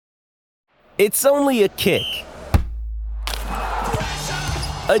It's only a kick,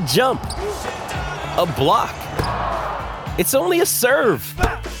 a jump, a block. It's only a serve.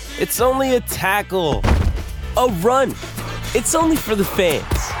 It's only a tackle, a run. It's only for the fans.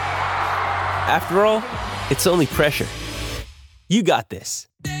 After all, it's only pressure. You got this.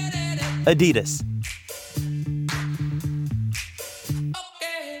 Adidas.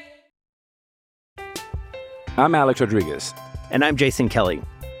 I'm Alex Rodriguez. And I'm Jason Kelly.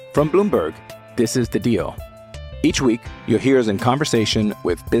 From Bloomberg, this is The Deal. Each week, you'll hear us in conversation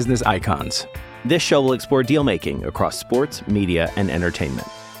with business icons. This show will explore deal-making across sports, media, and entertainment.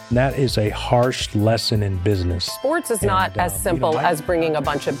 That is a harsh lesson in business. Sports is not as simple as bringing a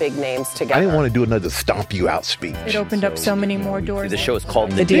bunch of big names together. I didn't want to do another stomp you out speech. It opened up so many more doors. The show is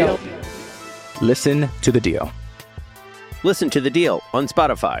called The Deal. Listen to The Deal. Listen to The Deal on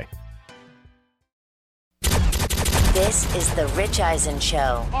Spotify. This is the Rich Eisen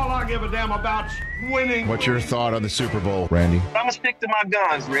Show. All I give a damn about winning. What's your thought on the Super Bowl, Randy? I'm going to stick to my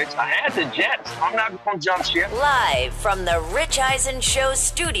guns, Rich. I had the Jets. I'm not going to jump ship. Live from the Rich Eisen Show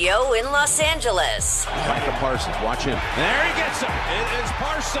studio in Los Angeles. Micah Parsons, watch him. There he gets him. It is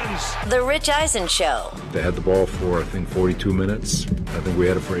Parsons. The Rich Eisen Show. They had the ball for, I think, 42 minutes. I think we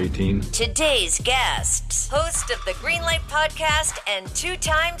had it for 18. Today's guests, host of the Greenlight Podcast and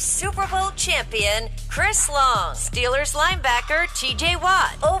two-time Super Bowl champion, Chris Long, Steelers linebacker, TJ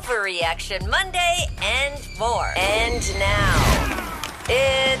Watt, Overreaction Monday, and more. And now,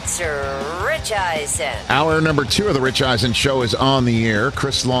 it's Rich Eisen. Hour number 2 of the Rich Eisen Show is on the air.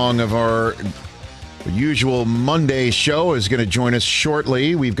 Chris Long of our usual Monday show is going to join us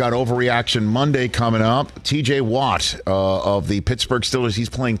shortly. We've got Overreaction Monday coming up. TJ Watt of the Pittsburgh Steelers, he's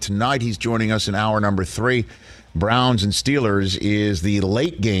playing tonight. He's joining us in hour number 3. Browns and Steelers is the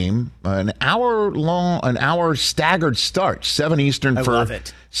late game, an hour staggered start, 7 Eastern for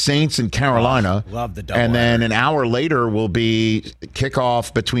Saints and Carolina. Love the double. And then an hour later will be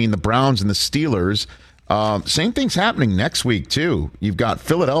kickoff between the Browns and the Steelers. Same thing's happening next week, too. You've got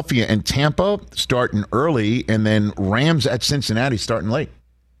Philadelphia and Tampa starting early, and then Rams at Cincinnati starting late.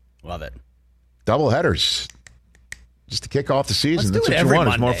 Love it. Double headers. Just to kick off the season. Let's That's do what it you want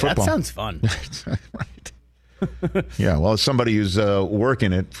every is more Monday. football. That sounds fun. Right. Yeah, well, as somebody who's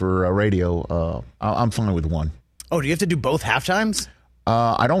working it for radio, I'm fine with one. Oh, do you have to do both half times?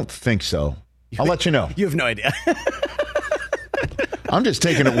 I don't think so. I'll let you know. You have no idea. I'm just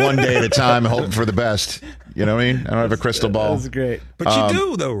taking it one day at a time and hoping for the best. You know what I mean? I don't have a crystal ball. That's great. But you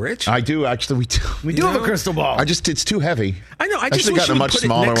do, though, Rich. I do, actually. We do have a crystal ball. It's too heavy. I know. I just should've wish gotten you a would much put it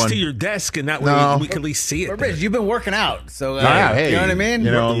smaller next one. to your desk, and that way we can at least see it. But Rich, you've been working out, so Hey, you know what I mean?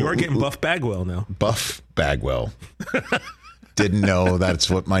 You know, You're getting Buff Bagwell now. Buff Bagwell. Didn't know that's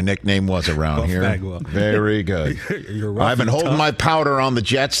what my nickname was around Buff here. Bagwell. Very good. You're rough I've been and holding tough. my powder on the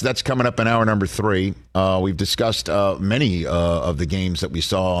Jets. That's coming up in hour number 3. We've discussed many of the games that we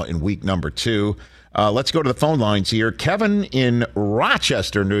saw in week number 2. Let's go to the phone lines here. Kevin in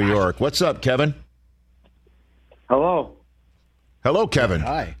Rochester, New York. What's up, Kevin? Hello. Hello, Kevin.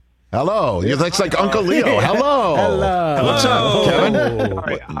 Hi. Hello. That's like Uncle Leo. Hello. Hello. What's up, Kevin?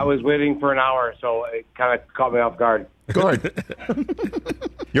 Sorry, I was waiting for an hour, so it kind of caught me off guard. Go ahead.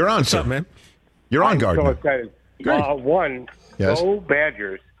 You're on, sir. What's up, man? You're on, I'm Gardner. so excited. Great. Yes. Go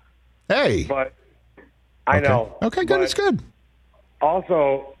Badgers. Hey. But I know. Okay, good. It's good.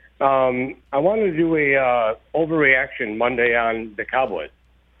 Also, I wanted to do a overreaction Monday on the Cowboys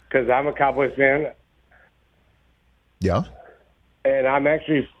because I'm a Cowboys fan. Yeah. And I'm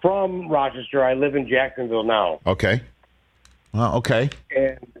actually from Rochester. I live in Jacksonville now. Okay. Well, okay.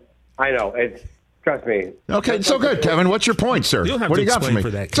 And I know. Trust me. Okay, so good, Kevin. What's your point, sir? You don't have What to do you got for explain me? for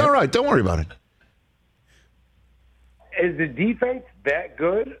that, It's all Kev. right. Don't worry about it. Is the defense that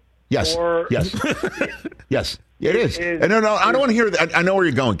good? Yes. Or Yes. Yes. It is. No, I don't want to hear that. I know where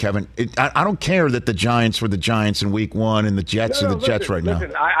you're going, Kevin. I don't care that the Giants were the Giants in week 1 and the Jets are the Jets right now.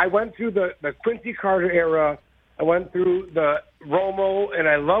 Listen, I went through the Quincy Carter era. I went through the Romo, and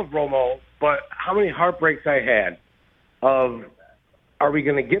I love Romo, but how many heartbreaks I had of, are we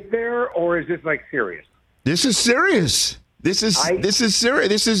going to get there, or is this like serious? This is serious. This is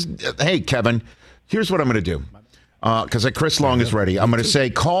serious. Hey, Kevin, here's what I'm going to do. Because Chris Long is ready. I'm going to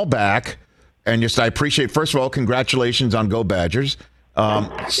say call back and just I appreciate, first of all, congratulations on Go Badgers.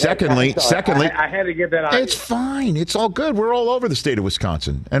 Secondly, I had to get that on. it's fine. It's all good. We're all over the state of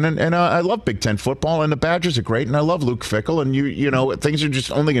Wisconsin, and I love Big Ten football, and the Badgers are great, and I love Luke Fickell, and you know things are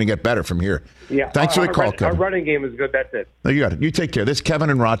just only going to get better from here. Yeah, thanks for the call, our Kevin. running game is good. That's it. No, you got it. You take care. This is Kevin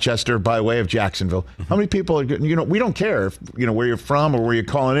in Rochester by way of Jacksonville. How many people are? We don't care if where you're from or where you're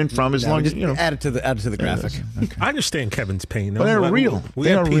calling in from, as long as add it to the graphic. Okay. I understand Kevin's pain. But they're real. We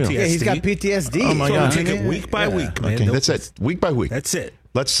They have are real. PTSD. Yeah, he's got PTSD. Oh my God! So Take it week by week, man. Okay, that's it. Week by week. That's it.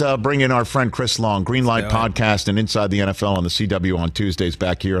 Let's bring in our friend Chris Long, Greenlight Podcast and Inside the NFL on the CW on Tuesdays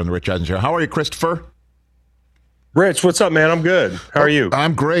back here on the Rich Eisen Show. How are you, Christopher? Rich, what's up, man? I'm good. How are you?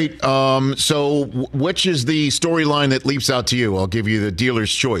 I'm great. So which is the storyline that leaps out to you? I'll give you the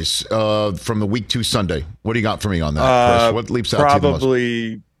dealer's choice from the Week 2 Sunday. What do you got for me on that, Chris? What leaps out to you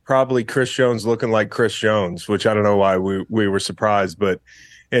the most? Probably Chris Jones looking like Chris Jones, which I don't know why we were surprised. But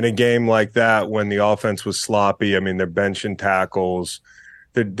in a game like that, when the offense was sloppy, I mean, they're benching tackles.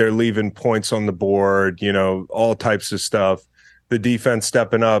 They're leaving points on the board, all types of stuff. The defense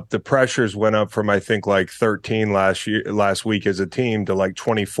stepping up. The pressures went up from, I think, like 13 last week as a team to like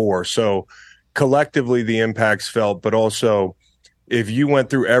 24. So collectively, the impacts felt. But also, if you went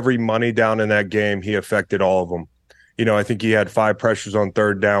through every money down in that game, he affected all of them. I think he had 5 pressures on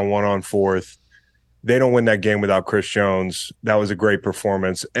third down, 1 on fourth. They don't win that game without Chris Jones. That was a great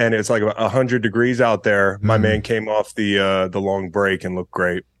performance. And it's like 100 degrees out there. My man came off the long break and looked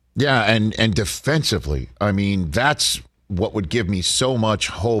great. Yeah, and defensively, I mean, that's what would give me so much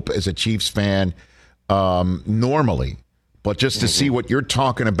hope as a Chiefs fan normally. But just to see what you're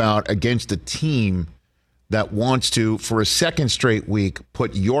talking about against a team that wants to, for a second straight week,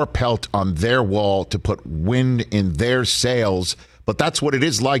 put your pelt on their wall to put wind in their sails. But that's what it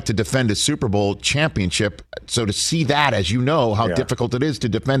is like to defend a Super Bowl championship. So to see that, as you know, how difficult it is to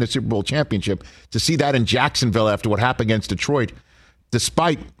defend a Super Bowl championship, to see that in Jacksonville after what happened against Detroit,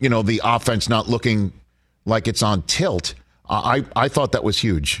 despite, the offense not looking like it's on tilt, I thought that was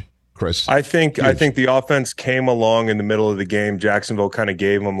huge, Chris. I think the offense came along in the middle of the game. Jacksonville kind of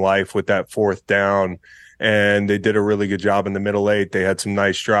gave them life with that fourth down, and they did a really good job in the middle 8. They had some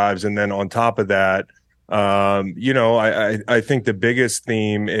nice drives. And then on top of that, I think the biggest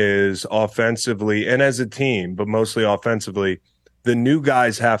theme is offensively and as a team, but mostly offensively, the new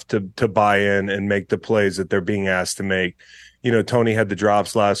guys have to buy in and make the plays that they're being asked to make. Tony had the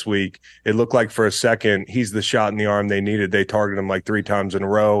drops last week. It looked like for a second he's the shot in the arm they needed. They targeted him like 3 times in a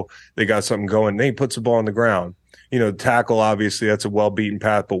row. They got something going. Then he puts the ball on the ground. Tackle, obviously, that's a well-beaten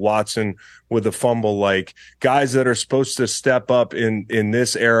path. But Watson with a fumble, like guys that are supposed to step up in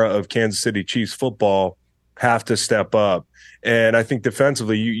this era of Kansas City Chiefs football have to step up. And I think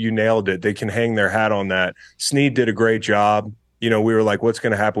defensively, you nailed it. They can hang their hat on that. Snead did a great job. We were like, what's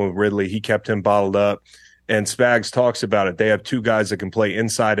going to happen with Ridley? He kept him bottled up. And Spags talks about it. They have 2 guys that can play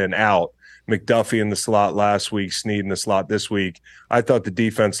inside and out. McDuffie in the slot last week, Snead in the slot this week. I thought the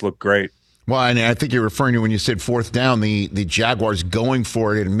defense looked great. Well, and I think you're referring to when you said fourth down, the Jaguars going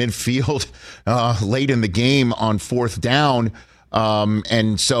for it in midfield late in the game on fourth down.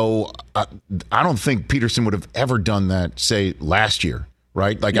 And so I don't think Peterson would have ever done that, say, last year,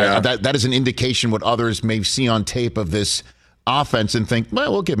 right? Like that is an indication what others may see on tape of this offense and think,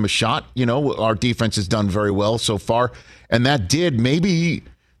 well, we'll give him a shot. Our defense has done very well so far. And that did maybe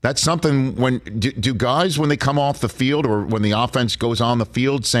that's something when do guys, when they come off the field or when the offense goes on the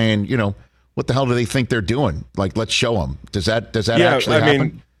field saying, what the hell do they think they're doing? Like, let's show them. Does that actually happen?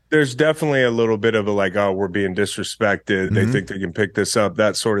 Mean, there's definitely a little bit of a like, oh, we're being disrespected. They think they can pick this up,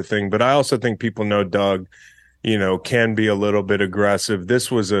 that sort of thing. But I also think people know Doug, can be a little bit aggressive. This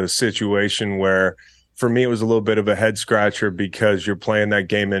was a situation where, for me, it was a little bit of a head scratcher because you're playing that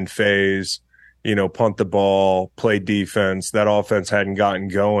game in phase, punt the ball, play defense. That offense hadn't gotten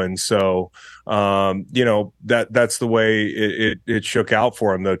going. So, that's the way it shook out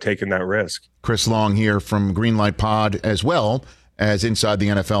for him, though, taking that risk. Chris Long here from Greenlight Pod, as well as Inside the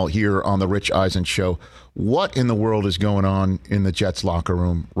NFL here on the Rich Eisen Show. What in the world is going on in the Jets locker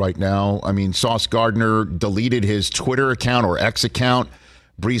room right now? I mean, Sauce Gardner deleted his Twitter account or X account.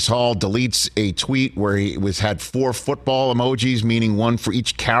 Breece Hall deletes a tweet where he had 4 football emojis, meaning 1 for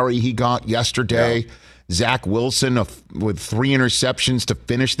each carry he got yesterday. Yeah. Zach Wilson with 3 interceptions to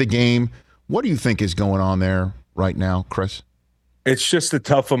finish the game. What do you think is going on there right now, Chris? It's just a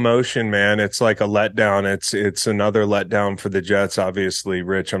tough emotion, man. It's like a letdown. It's another letdown for the Jets. Obviously,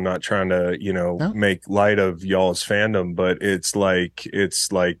 Rich, I'm not trying to, make light of y'all's fandom, but it's like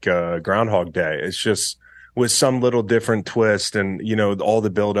Groundhog Day. It's just with some little different twist and, all the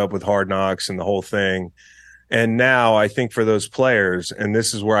build up with Hard Knocks and the whole thing. And now I think for those players, and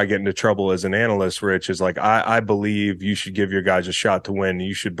this is where I get into trouble as an analyst, Rich, is like, I believe you should give your guys a shot to win.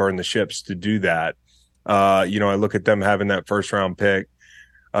 You should burn the ships to do that. I look at them having that first round pick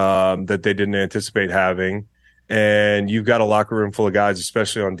that they didn't anticipate having. And you've got a locker room full of guys,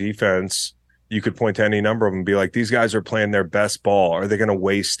 especially on defense. You could point to any number of them and be like, these guys are playing their best ball. Are they going to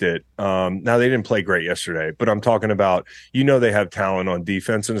waste it? Now, they didn't play great yesterday, but I'm talking about, they have talent on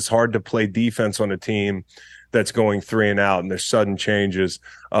defense, and it's hard to play defense on a team that's going 3 and out and there's sudden changes.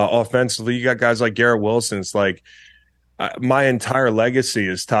 Offensively, you got guys like Garrett Wilson. It's like my entire legacy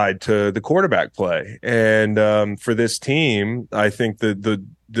is tied to the quarterback play. And for this team, I think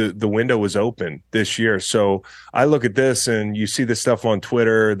the window was open this year. So I look at this and you see the stuff on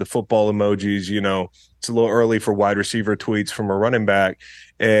Twitter, the football emojis, it's a little early for wide receiver tweets from a running back.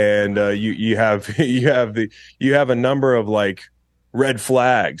 And you have a number of like red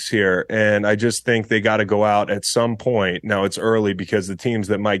flags here. And I just think they got to go out at some point. Now it's early because the teams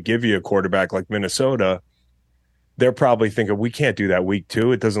that might give you a quarterback like Minnesota, they're probably thinking, we can't do that week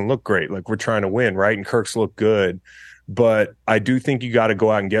 2. It doesn't look great. Like, we're trying to win, right? And Kirk's look good. But I do think you got to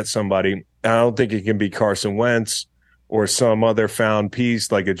go out and get somebody. I don't think it can be Carson Wentz or some other found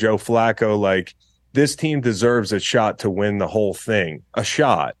piece like a Joe Flacco. Like, this team deserves a shot to win the whole thing, a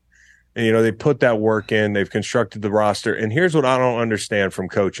shot. And, they put that work in. They've constructed the roster. And here's what I don't understand from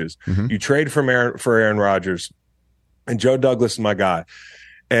coaches. Mm-hmm. You trade for Aaron Rodgers, and Joe Douglas is my guy.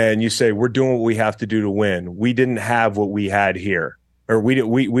 And you say, we're doing what we have to do to win. We didn't have what we had here, or we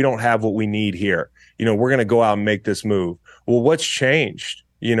don't have what we need here. We're going to go out and make this move. Well, what's changed?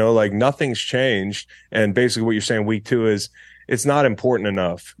 Nothing's changed. And basically what you're saying week 2 is it's not important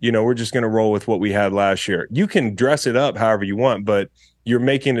enough. We're just going to roll with what we had last year. You can dress it up however you want, but you're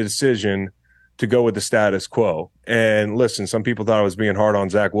making a decision to go with the status quo. And listen, some people thought I was being hard on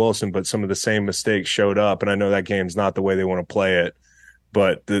Zach Wilson, but some of the same mistakes showed up. And I know that game's not the way they want to play it,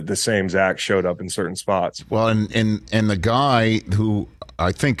 but the same Zach showed up in certain spots. Well, and the guy who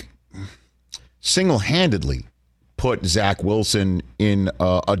I think single-handedly put Zach Wilson in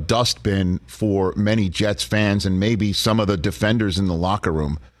a dustbin for many Jets fans and maybe some of the defenders in the locker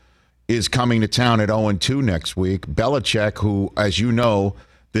room is coming to town at 0-2 next week. Belichick, who, as you know,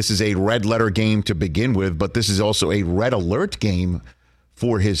 this is a red-letter game to begin with, but this is also a red alert game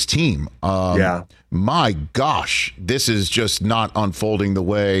for his team. My gosh, this is just not unfolding the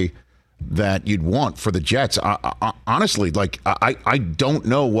way that you'd want for the Jets. Honestly, I don't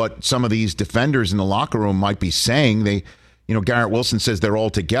know what some of these defenders in the locker room might be saying. Garrett Wilson says they're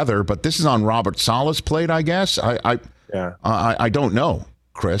all together, but this is on Robert Saleh's plate, I guess. I don't know,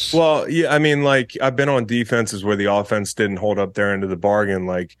 Chris. Well, yeah, I mean, I've been on defenses where the offense didn't hold up their end of the bargain.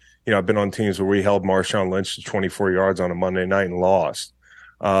 I've been on teams where we held Marshawn Lynch to 24 yards on a Monday night and lost.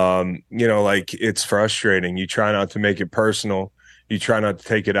 It's frustrating. You try not to make it personal. You try not to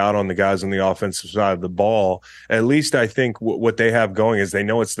take it out on the guys on the offensive side of the ball. At least I think what they have going is they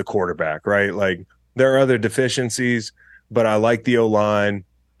know it's the quarterback, right? There are other deficiencies, but I like the O-line.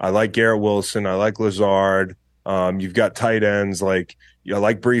 I like Garrett Wilson. I like Lazard. You've got tight ends like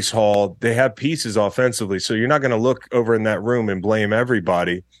Breece Hall. They have pieces offensively, so you're not going to look over in that room and blame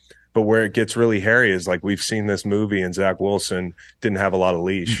everybody. But where it gets really hairy is we've seen this movie and Zach Wilson didn't have a lot of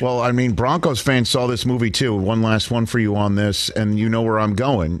leash. Well, I mean, Broncos fans saw this movie too. One last one for you on this, and you know where I'm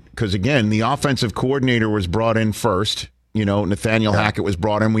going. Because, again, the offensive coordinator was brought in first. Nathaniel Hackett was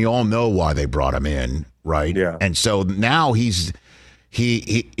brought in. We all know why they brought him in, right? Yeah. And so now it's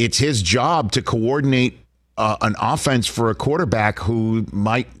his job to coordinate an offense for a quarterback who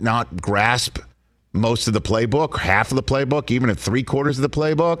might not grasp most of the playbook, half of the playbook, even at 3/4 of the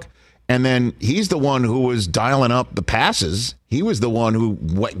playbook. And then he's the one who was dialing up the passes. He was the one who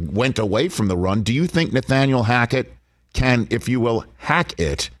went away from the run. Do you think Nathaniel Hackett can, if you will, hack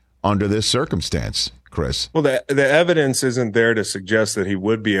it under this circumstance, Chris? Well, the evidence isn't there to suggest that he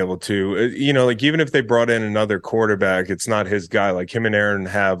would be able to. Even if they brought in another quarterback, it's not his guy. Him and Aaron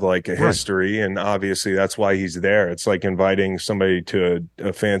have a history, and obviously that's why he's there. It's like inviting somebody to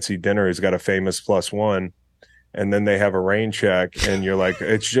a fancy dinner who's got a famous +1. And then they have a rain check, and you're like,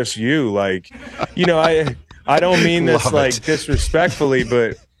 it's just you. I don't mean this disrespectfully,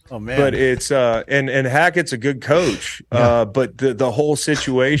 but but it's and Hackett's a good coach. But the whole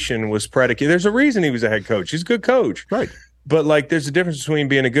situation was predicated. There's a reason he was a head coach. He's a good coach, right? But there's a difference between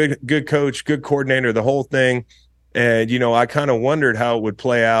being a good coach, good coordinator, the whole thing. And I kind of wondered how it would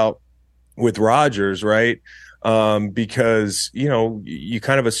play out with Rodgers, right? Because, you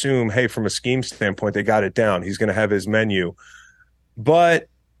kind of assume, hey, from a scheme standpoint, they got it down. He's going to have his menu. But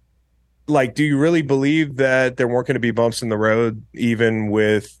like, do you really believe that there weren't going to be bumps in the road, even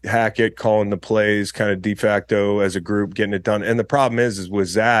with Hackett calling the plays kind of de facto as a group, getting it done? And the problem is with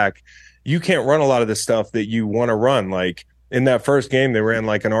Zach, you can't run a lot of the stuff that you want to run. Like in that first game, they ran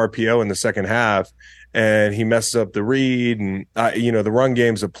like an RPO in the second half, and he messes up the read. And, the run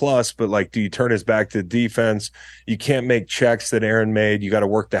game's a plus, but like, do you turn his back to defense? You can't make checks that Aaron made. You got to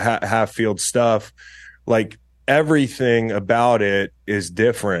work the half field stuff. Like, everything about it is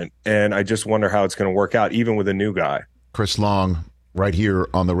different, and I just wonder how it's going to work out, even with a new guy. Chris Long, right here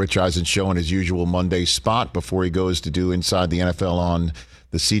on the Rich Eisen Show in his usual Monday spot before he goes to do Inside the NFL on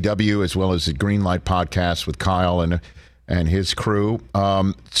the CW, as well as the Greenlight podcast with Kyle and his crew.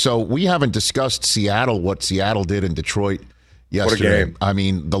 So we haven't discussed Seattle, what Seattle did in Detroit yesterday. What a game. I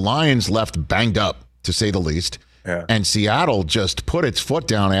mean, the Lions left banged up, to say the least, and Seattle just put its foot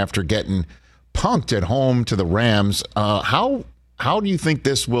down after getting punked at home to the Rams. How do you think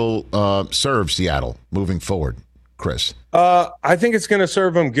this will serve Seattle moving forward, Chris? I think it's going to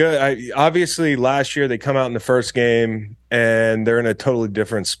serve them good. Obviously, last year they come out in the first game and they're in a totally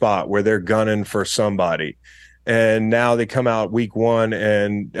different spot where they're gunning for somebody. And now they come out week one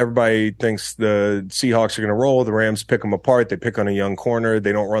and everybody thinks the Seahawks are going to roll. The Rams pick them apart. They pick on a young corner.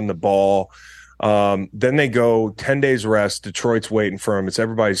 They don't run the ball. Then they go 10 days rest. Detroit's waiting for them. It's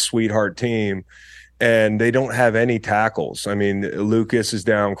everybody's sweetheart team, and they don't have any tackles. I mean, Lucas is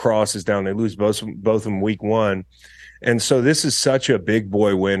down, Cross is down. They lose both of them week one. And so this is such a big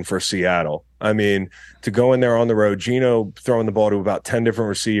boy win for Seattle. I mean, to go in there on the road, Geno throwing the ball to about 10 different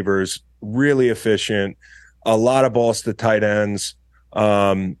receivers, really efficient, a lot of balls to tight ends.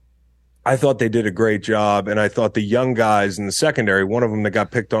 I thought they did a great job, and I thought the young guys in the secondary, one of them that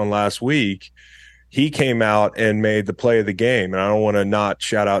got picked on last week, he came out and made the play of the game. And I don't want to not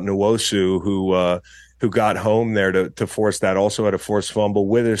shout out Nwosu, who got home there to force that. Also had a forced fumble.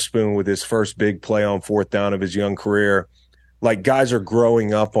 Witherspoon with his first big play on fourth down of his young career. Like, guys are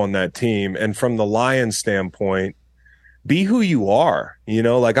growing up on that team. And from the Lions standpoint, be who you are.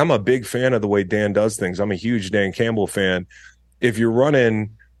 Like, I'm a big fan of the way Dan does things. I'm a huge Dan Campbell fan. If you're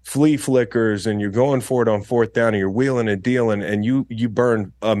running flea flickers and you're going for it on fourth down and you're wheeling and dealing and you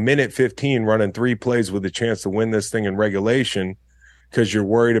burn a minute 15 running 3 plays with a chance to win this thing in regulation because you're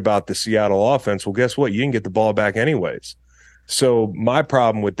worried about the Seattle offense, well, guess what? You can get the ball back anyways. So my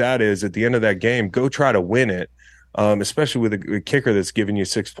problem with that is at the end of that game, go try to win it, especially with a kicker that's giving you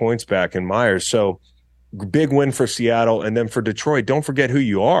 6 points back in Myers. So big win for Seattle. And then for Detroit, don't forget who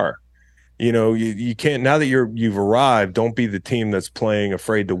you are. You can't, now that you've arrived, don't be the team that's playing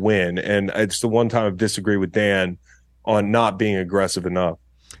afraid to win. And it's the one time I've disagreed with Dan on not being aggressive enough.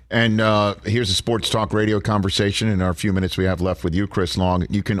 And here's a sports talk radio conversation in our few minutes we have left with you, Chris Long.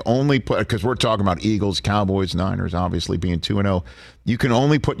 You can only put, because we're talking about Eagles, Cowboys, Niners, obviously being 2-0. You can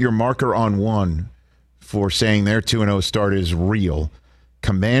only put your marker on one for saying their 2-0 start is real.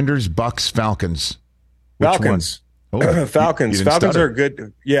 Commanders, Bucks, Falcons. Which Falcons. One? Oh, Falcons. Falcons are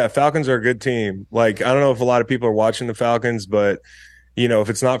good. Yeah, Falcons are a good team. Like, I don't know if a lot of people are watching the Falcons, but if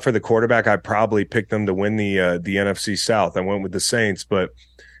it's not for the quarterback, I probably picked them to win the NFC South. I went with the Saints, but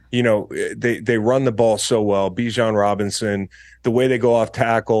they run the ball so well. Bijan Robinson, the way they go off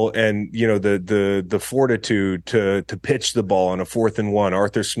tackle, and the fortitude to pitch the ball on a 4th and 1.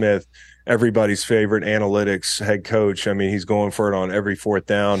 Arthur Smith, everybody's favorite analytics head coach. I mean, he's going for it on every 4th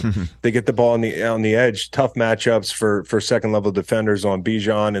down. They get the ball on the edge. Tough matchups for second level defenders on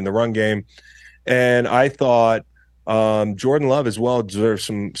Bijan in the run game. And I thought Jordan Love as well deserves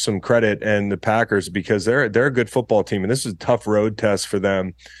some credit, and the Packers, because they're a good football team, and this is a tough road test for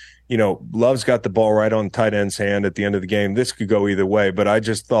them. Love's got the ball right on tight end's hand at the end of the game. This could go either way, but I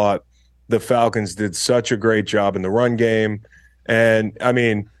just thought the Falcons did such a great job in the run game. And I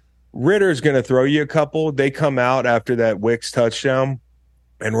mean, Ritter's going to throw you a couple. They come out after that Wicks touchdown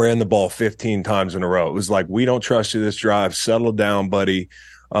and ran the ball 15 times in a row. It was like, we don't trust you this drive. Settle down, buddy.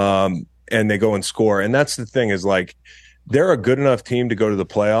 And they go and score. And that's the thing, is like, they're a good enough team to go to the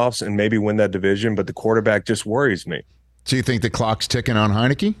playoffs and maybe win that division, but the quarterback just worries me. So you think the clock's ticking on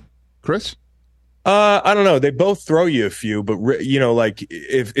Heineke, Chris? I don't know. They both throw you a few, but like,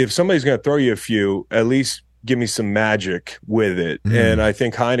 if somebody's going to throw you a few, at least give me some magic with it. And I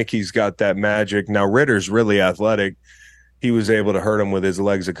think Heineke's got that magic. Now, Ritter's really athletic. He was able to hurt him with his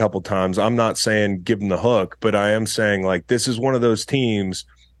legs a couple times. I'm not saying give him the hook, but I am saying, like, this is one of those teams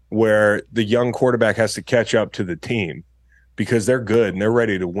where the young quarterback has to catch up to the team because they're good and they're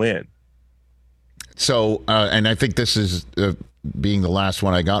ready to win. So, and I think this is being the last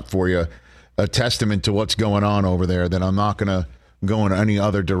one I got for you, a testament to what's going on over there, that I'm not going to go in any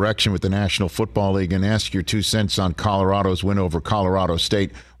other direction with the National Football League and ask your 2 cents on Colorado's win over Colorado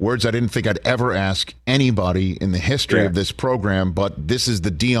State. Words I didn't think I'd ever ask anybody in the history of this program, but this is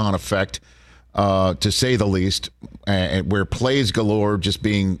the Deion effect, to say the least, where plays galore just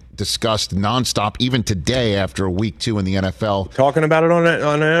being discussed nonstop, even today after week 2 in the NFL. Talking about it on an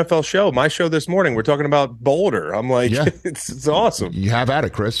NFL show. My show this morning, we're talking about Boulder. I'm like, it's awesome. You have at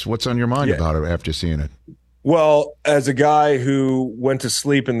it, Chris. What's on your mind about it after seeing it? Well, as a guy who went to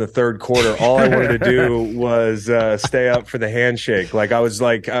sleep in the third quarter, all I wanted to do was stay up for the handshake. Like I was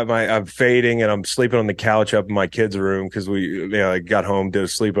like, I'm fading and I'm sleeping on the couch up in my kids' room because I got home, did a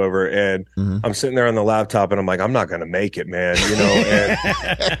sleepover, and I'm sitting there on the laptop and I'm like, I'm not going to make it, man.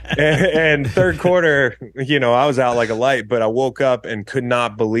 And third quarter, I was out like a light, but I woke up and could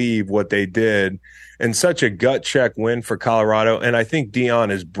not believe what they did. And such a gut check win for Colorado. And I think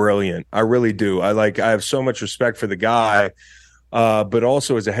Deion is brilliant. I really do. I have so much respect for the guy, but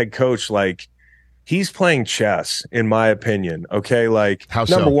also as a head coach, like he's playing chess, in my opinion. Okay. Like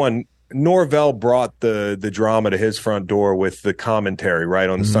number one, Norvell brought the drama to his front door with the commentary, right,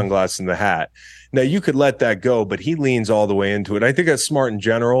 on the sunglasses and the hat. Now you could let that go, but he leans all the way into it. I think that's smart in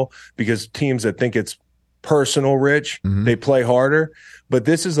general because teams that think it's personal, Rich, they play harder. But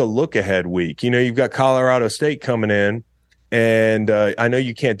this is a look-ahead week. You've got Colorado State coming in, and I know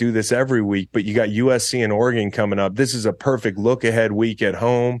you can't do this every week, but you got USC and Oregon coming up. This is a perfect look-ahead week at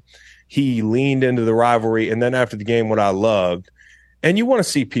home. He leaned into the rivalry, and then after the game, what I loved, and you want to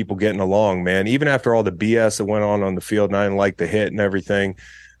see people getting along, man, even after all the BS that went on the field, and I didn't like the hit and everything,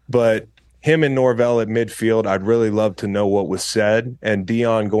 but him and Norvell at midfield, I'd really love to know what was said, and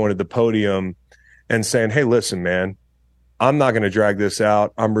Deion going to the podium and saying, hey, listen, man, I'm not going to drag this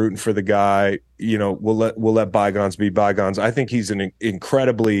out. I'm rooting for the guy. We'll let bygones be bygones. I think he's an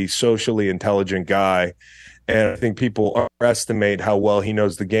incredibly socially intelligent guy. And I think people underestimate how well he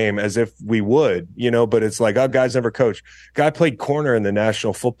knows the game, as if we would, but it's like, guy's never coached. Guy played corner in the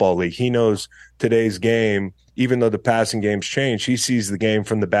National Football League. He knows today's game, even though the passing game's changed. He sees the game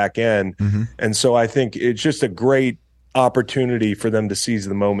from the back end. And so I think it's just a great opportunity for them to seize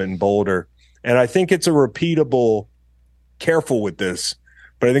the moment in Boulder. And I think it's a repeatable, careful with this,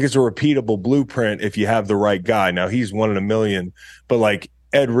 but I think it's a repeatable blueprint if you have the right guy. Now, he's 1 in a million, but like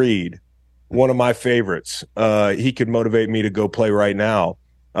Ed Reed, one of my favorites, he could motivate me to go play right now.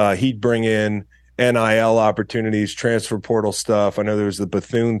 He'd bring in NIL opportunities, transfer portal stuff. I know there was the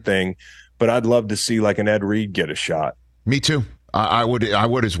Bethune thing, but I'd love to see like an Ed Reed get a shot. Me too. I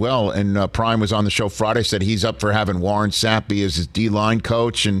would as well. And Prime was on the show Friday, said he's up for having Warren Sapp be as his D-line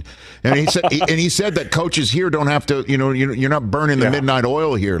coach, and he said that coaches here don't have to, you're not burning the midnight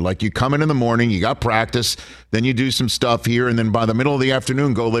oil here. Like you come in the morning, you got practice, then you do some stuff here, and then by the middle of the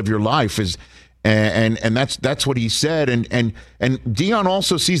afternoon, go live your life. And that's what he said. And Deion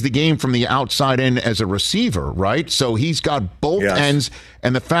also sees the game from the outside in as a receiver, right? So he's got both ends.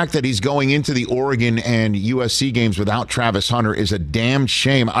 And the fact that he's going into the Oregon and USC games without Travis Hunter is a damn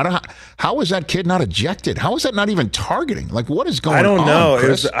shame. How is that kid not ejected? How is that not even targeting? Like, what is going on? I don't know.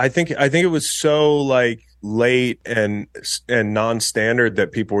 Chris? I think it was so like late and non-standard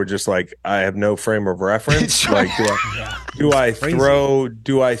that people were just like, I have no frame of reference. Like, do I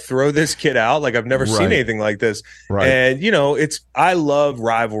throw this kid out? Like, I've never seen anything like this. Right. And I love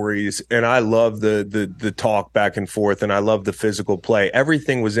rivalries, and I love the talk back and forth, and I love the physical play.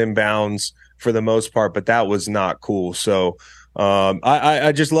 Everything was inbounds for the most part, but that was not cool. So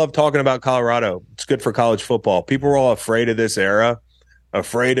I just love talking about Colorado. It's good for college football. People were all afraid of this era,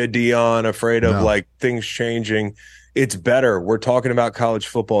 afraid of Deion, afraid of like things changing. It's better. We're talking about college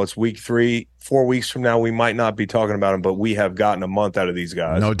football. It's week 3. 4 weeks from now, we might not be talking about them, but we have gotten a month out of these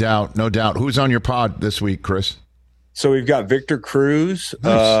guys. No doubt. No doubt. Who's on your pod this week, Chris? So we've got Victor Cruz.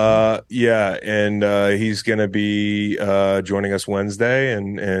 Nice. And he's going to be joining us Wednesday,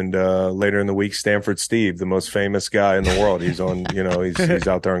 and later in the week, Stanford Steve, the most famous guy in the world. He's on, he's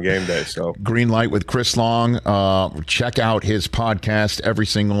out there on game day. So Green Light with Chris Long. Check out his podcast every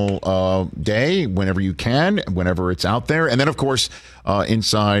single day, whenever you can, whenever it's out there. And then, of course,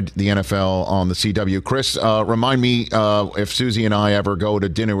 Inside the NFL on the CW. Chris, remind me if Susie and I ever go to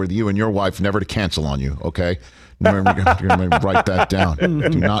dinner with you and your wife, never to cancel on you, okay? Remember, you're going to write that down. Do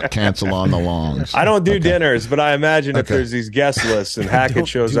not cancel on the Longs. I don't do dinners, but I imagine if there's these guest lists and Hackett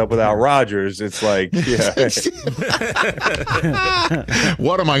shows up without Rodgers, it's like,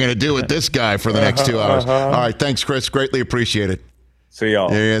 what am I going to do with this guy for the next 2 hours? All right, thanks, Chris. Greatly appreciate it. See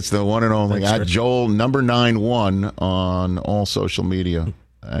y'all. Yeah, it's the one and only at Joel number 91 on all social media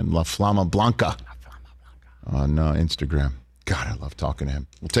and La Flama Blanca on Instagram. God, I love talking to him.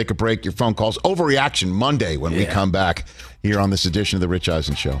 We'll take a break. Your phone calls. Overreaction Monday when we come back here on this edition of The Rich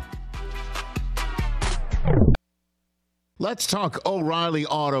Eisen Show. Let's talk O'Reilly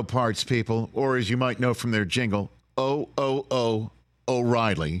Auto Parts, people. Or as you might know from their jingle, O-O-O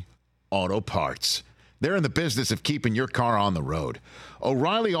O'Reilly Auto Parts. They're in the business of keeping your car on the road.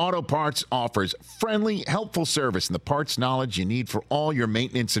 O'Reilly Auto Parts offers friendly, helpful service and the parts knowledge you need for all your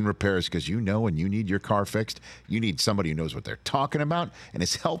maintenance and repairs, because you know when you need your car fixed, you need somebody who knows what they're talking about and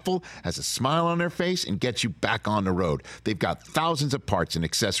is helpful, has a smile on their face, and gets you back on the road. They've got thousands of parts and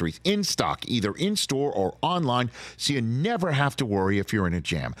accessories in stock, either in-store or online, so you never have to worry if you're in a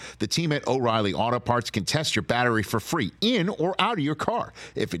jam. The team at O'Reilly Auto Parts can test your battery for free in or out of your car.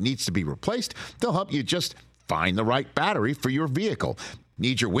 If it needs to be replaced, they'll help you just find the right battery for your vehicle.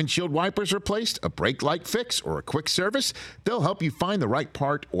 Need your windshield wipers replaced, a brake light fix, or a quick service? They'll help you find the right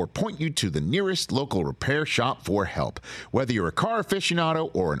part or point you to the nearest local repair shop for help. Whether you're a car aficionado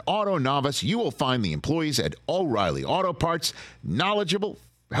or an auto novice, you will find the employees at O'Reilly Auto Parts knowledgeable,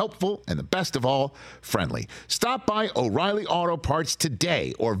 helpful, and the best of all, friendly. Stop by O'Reilly Auto Parts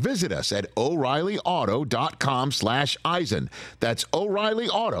today or visit us at O'ReillyAuto.com/Eisen. That's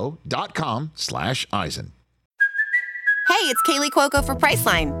O'ReillyAuto.com/Eisen. Hey, it's Kaylee Cuoco for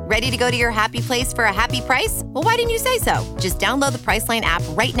Priceline. Ready to go to your happy place for a happy price? Well, why didn't you say so? Just download the Priceline app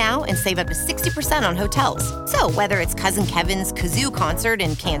right now and save up to 60% on hotels. So whether it's Cousin Kevin's Kazoo Concert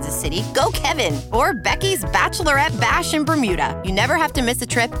in Kansas City, go Kevin, or Becky's Bachelorette Bash in Bermuda, you never have to miss a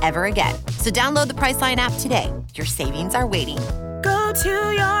trip ever again. So download the Priceline app today. Your savings are waiting. Go to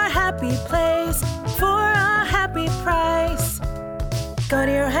your happy place for a happy price. Go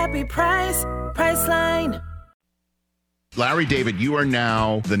to your happy price, Priceline. Larry David, you are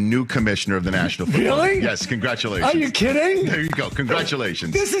now the new commissioner of the National Football League. Really? Yes, congratulations. Are you kidding? There you go.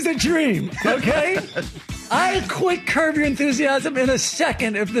 Congratulations. This is a dream, okay? I quit Curb Your Enthusiasm in a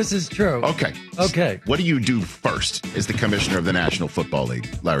second if this is true. Okay. Okay. What do you do first as the commissioner of the National Football League,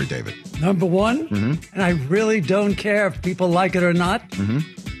 Larry David? Number one, and I really don't care if people like it or not,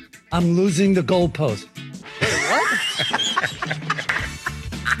 I'm losing the goalpost.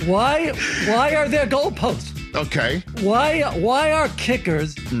 What? Why are there goalposts? Okay. Why are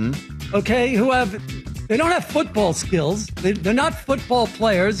kickers, okay, they don't have football skills. They're not football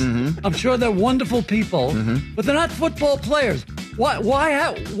players. I'm sure they're wonderful people, but they're not football players.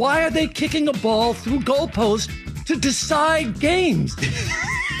 Why are they kicking a ball through goalposts to decide games?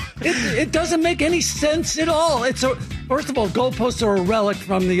 It doesn't make any sense at all. First of all, goalposts are a relic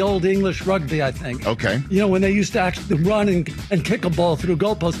from the old English rugby, I think. Okay. You know, when they used to actually run and kick a ball through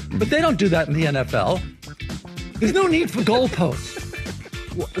goalposts. But they don't do that in the NFL. There's no need for goalposts.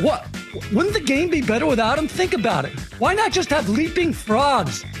 What? Wouldn't the game be better without them? Think about it. Why not just have leaping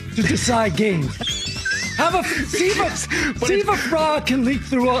frogs to decide games? See if a frog can leap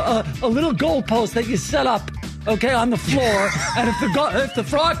through a little goalpost that you set up, okay, on the floor. And if the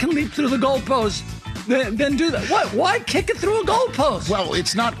frog can leap through the goalpost, then do that. What? Why kick it through a goalpost? Well,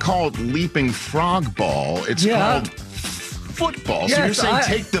 it's not called leaping frog ball. It's called football. So you're saying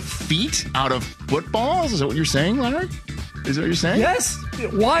take the feet out of footballs? Is that what you're saying, Larry? Is that what you're saying? Yes.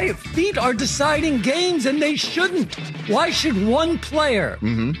 Why? Feet are deciding games, and they shouldn't. Why should one player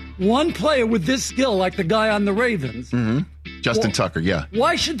with this skill, like the guy on the Ravens, Justin Tucker, yeah.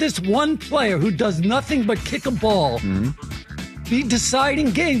 Why should this one player who does nothing but kick a ball be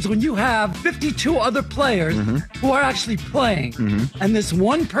deciding games when you have 52 other players who are actually playing, and this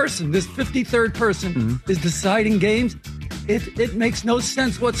one person, this 53rd person, is deciding games? It makes no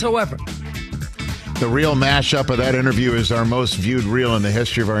sense whatsoever. The real mashup of that interview is our most viewed reel in the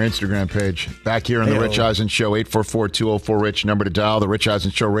history of our Instagram page. Back here on The Rich Eisen Show, 844-204-RICH, number to dial, The Rich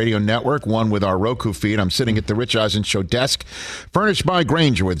Eisen Show Radio Network, one with our Roku feed. I'm sitting at The Rich Eisen Show desk, furnished by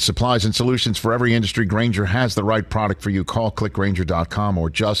Grainger with supplies and solutions for every industry. Grainger has the right product for you. Call clickgrainger.com or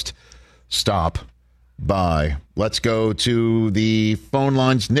just stop by. Let's go to the phone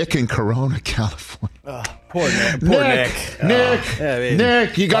lines. Nick in Corona, California. Poor Nick.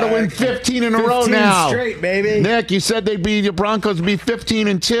 Nick, you got to win 15 in a row now. 15 straight, baby. Nick, you said the Broncos would be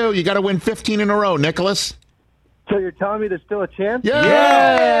 15-2. You got to win 15 in a row, Nicholas. So you're telling me there's still a chance?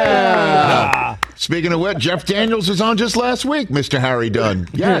 Yeah. Speaking of what, Jeff Daniels was on just last week, Mr. Harry Dunn.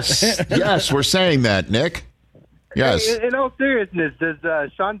 Yes, we're saying that, Nick. Yes. Hey, in all seriousness,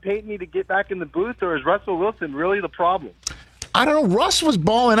 does Sean Payton need to get back in the booth, or is Russell Wilson really the problem? I don't know. Russ was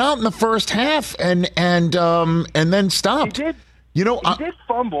balling out in the first half and then stopped. He did. He did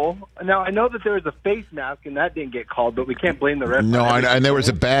fumble. Now, I know that there was a face mask, and that didn't get called, but we can't blame the ref. No, and there was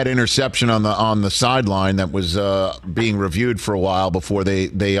a bad interception on the sideline that was being reviewed for a while before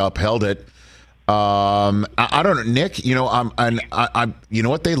they upheld it. I don't know, Nick. You know, you know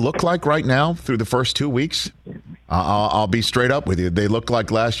what they look like right now through the first 2 weeks. I'll be straight up with you. They look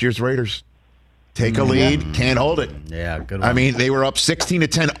like last year's Raiders. Take a lead, can't hold it. Yeah, good one. I mean, they were up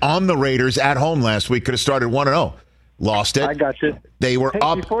 16-10 on the Raiders at home last week. Could have started 1-0. Lost it. I got you. They were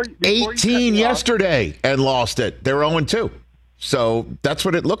up before 18 yesterday and lost it. They were 0-2. So that's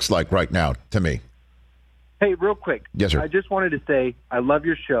what it looks like right now to me. Hey, real quick. Yes, sir. I just wanted to say I love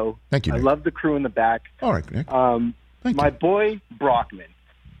your show. Thank you, Nick. I love the crew in the back. All right, Nick. My boy Brockman,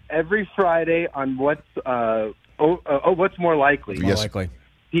 every Friday on What's More Likely. Yes. Likely.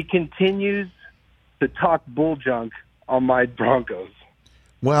 He continues to talk bull junk on my Broncos.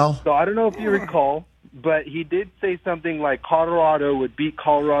 Well, so I don't know if you recall, but he did say something like Colorado would beat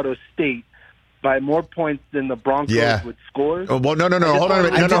Colorado State by more points than the Broncos would score. Oh, well, no. Hold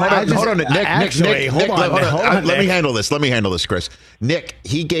on. Hold on. Nick, let me handle this. Let me handle this, Chris. Nick,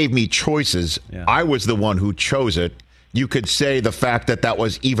 he gave me choices. Yeah. I was the one who chose it. You could say the fact that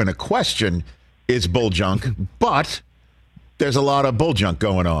was even a question is bull junk, but there's a lot of bull junk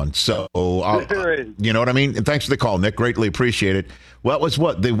going on. So, you know what I mean? And thanks for the call, Nick. Greatly appreciate it.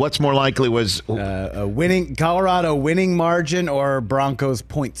 What's more likely was a winning Colorado winning margin or Broncos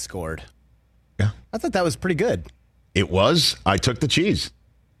points scored. Yeah, I thought that was pretty good. It was. I took the cheese.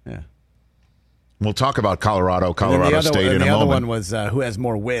 Yeah. We'll talk about Colorado State in a moment. The other one was who has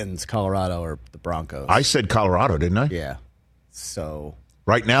more wins, Colorado or the Broncos? I said Colorado, didn't I? Yeah. So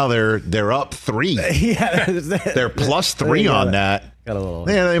right now they're up 3. Yeah, they're plus 3 on that. Got a little.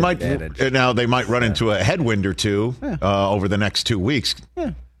 Yeah, they might advantage. Now they might run into a headwind or two over the next 2 weeks.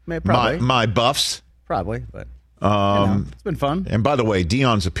 Yeah, probably. My Buffs. Probably, but it's been fun. And by the way,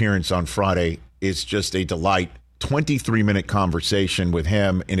 Dion's appearance on Friday is just a delight. 23-minute conversation with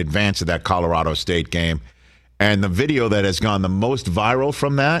him in advance of that Colorado State game. And the video that has gone the most viral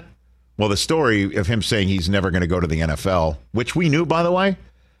from that, well, the story of him saying he's never going to go to the NFL, which we knew, by the way.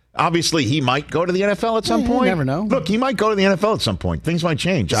 Obviously, he might go to the NFL at some point. You never know. Look, he might go to the NFL at some point. Things might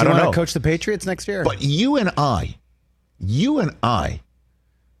change. I don't know. Coach the Patriots next year. But you and I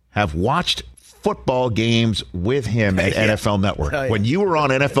have watched football games with him at NFL Network. Oh, yeah. When you were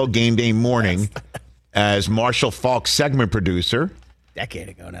on NFL Game Day morning as Marshall Falk's segment producer. Decade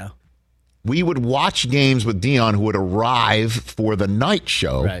ago now. We would watch games with Dion, who would arrive for the night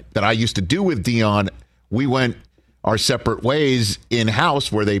show that I used to do with Dion. We went our separate ways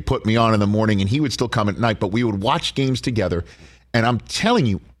in-house where they put me on in the morning and he would still come at night, but we would watch games together. And I'm telling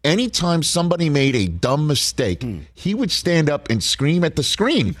you, anytime somebody made a dumb mistake, he would stand up and scream at the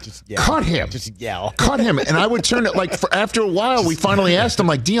screen. Cut him. Just yell. Cut him. And I would turn it after a while, we finally asked him,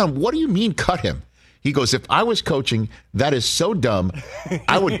 Dion, what do you mean cut him? He goes, if I was coaching, that is so dumb,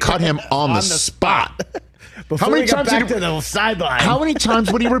 I would cut him on the spot. How many times to the sideline? How many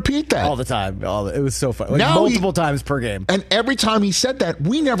times would he repeat that? All the time. It was so fun. Multiple times per game. And every time he said that,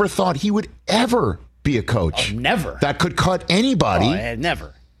 we never thought he would ever be a coach. Oh, never. That could cut anybody.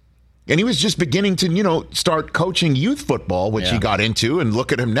 Never. And he was just beginning to, start coaching youth football, which he got into. And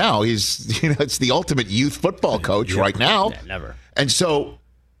look at him now. He's, it's the ultimate youth football coach right now. Yeah, never. And so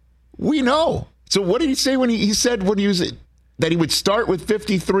we know. So what did he say when he said when he was that he would start with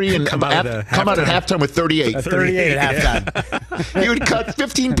 53 and come out at halftime with 38? 38 at halftime. He would cut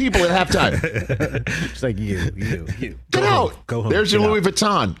 15 people at halftime. It's like you. Get out. Go home. There's your Louis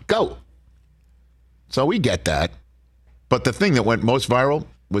Vuitton. Go. So we get that. But the thing that went most viral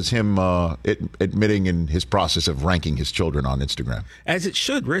was him admitting in his process of ranking his children on Instagram. As it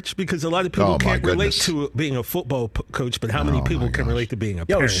should, Rich, because a lot of people can't relate to being a football coach, but how many people can relate to being a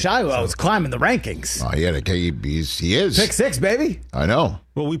parent? Shiloh was climbing the rankings. Oh, yeah, he is. Pick 6, baby. I know.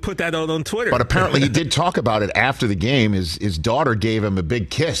 Well, we put that out on Twitter. But apparently he did talk about it after the game. His daughter gave him a big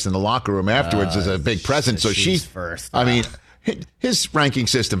kiss in the locker room afterwards as a big present. So she's first. I mean, his ranking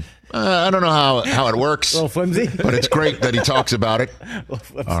system, I don't know how it works. A little flimsy. But it's great that he talks about it.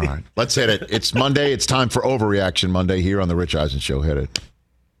 All right. Let's hit it. It's Monday. It's time for Overreaction Monday here on The Rich Eisen Show. Hit it.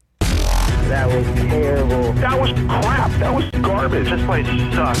 That was terrible. That was crap. That was garbage. This place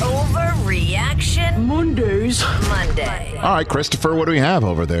sucks. Overreaction Monday. All right, Christopher, what do we have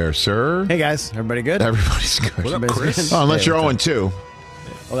over there, sir? Hey, guys. Everybody good? Everybody's good. What up, Chris? Oh, unless you're 0-2.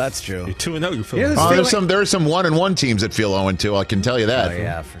 Well, that's true. You're 2-0. You feel there are some 1-1 teams that feel 0-2. I can tell you that. Oh,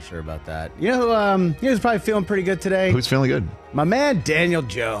 yeah, for sure about that. You know who's probably feeling pretty good today? Who's feeling good? My man, Daniel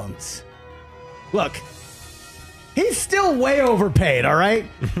Jones. Look, he's still way overpaid, all right?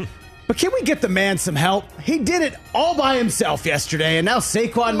 But can we get the man some help? He did it all by himself yesterday, and now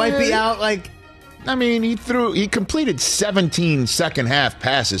Saquon might be out. I mean, he completed 17 second half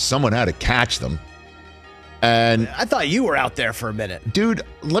passes. Someone had to catch them. And I thought you were out there for a minute. Dude,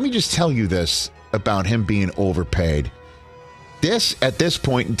 let me just tell you this about him being overpaid. This, at this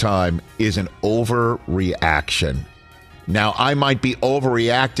point in time, is an overreaction. Now, I might be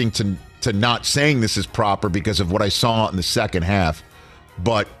overreacting to not saying this is proper because of what I saw in the second half.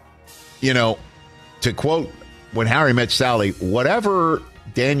 But, to quote when Harry met Sally, whatever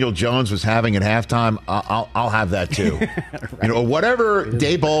Daniel Jones was having at halftime, I'll have that too. Right. Whatever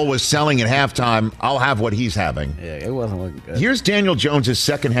Daboll was selling at halftime, I'll have what he's having. Yeah, it wasn't looking good. Here's Daniel Jones'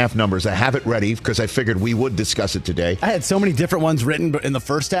 second half numbers. I have it ready because I figured we would discuss it today. I had so many different ones written in the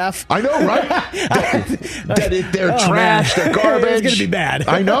first half. I know, right? They're trash. They're garbage. It's going to be bad.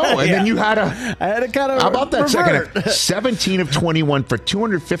 I know. And then you had I had to kind of How about that revert. second half? 17 of 21 for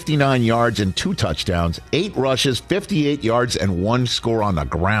 259 yards and 2 touchdowns, 8 rushes, 58 yards, and 1 score on the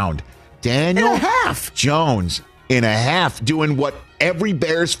ground. Daniel Jones in a half doing what every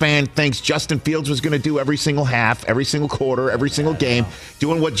Bears fan thinks Justin Fields was going to do every single half, every single quarter, every single game,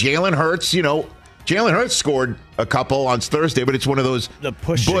 doing what Jalen Hurts, Jalen Hurts scored a couple on Thursday, but it's one of those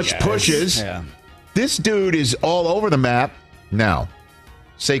pushes. Yeah. This dude is all over the map. Now,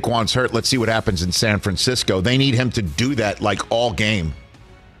 Saquon's hurt. Let's see what happens in San Francisco. They need him to do that like all game.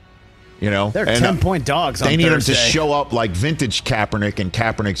 They're 10-point dogs on They need Thursday. him to show up like vintage Kaepernick in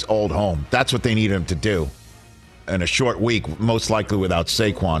Kaepernick's old home. That's what they need him to do in a short week, most likely without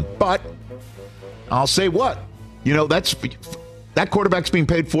Saquon. But I'll say what? That quarterback's being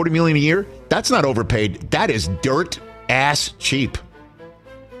paid $40 million a year. That's not overpaid. That is dirt ass cheap.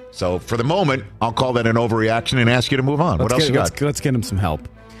 So for the moment, I'll call that an overreaction and ask you to move on. What else you got? Let's get him some help.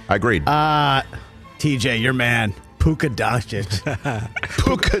 I agreed. TJ, your man. Puka Doncic.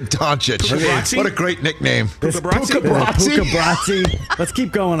 Puka Doncic. What a great nickname. Puka Bratzi. Let's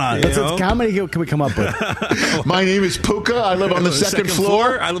keep going on. How many can we come up with? My name is Puka. I live on the second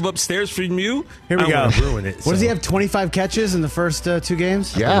floor. I live upstairs from you. Here we go. Ruin it, What does he have, 25 catches in the first 2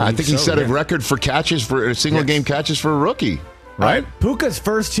 games? Yeah, I think he set a record for catches for single game catches for a rookie. Right? Puka's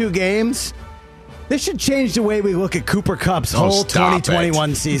first 2 games. This should change the way we look at Cooper Kupp's whole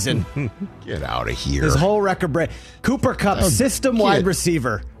 2021 season. Get out of here. His whole record break. Cooper Kupp, system-wide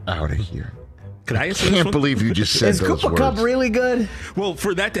receiver. Out of here. Could I answer I this can't one? believe you just said Is those Cooper words. Kupp really good? Well,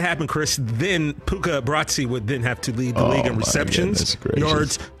 for that to happen, Chris, then Puka Bratzi would then have to lead the league in receptions,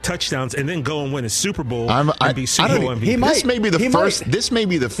 yards, touchdowns, and then go and win a Super Bowl and be Super Bowl MVP. This may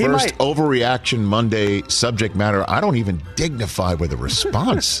be the first Overreaction Monday subject matter I don't even dignify with a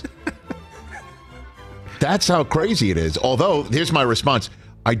response. That's how crazy it is. Although, here's my response.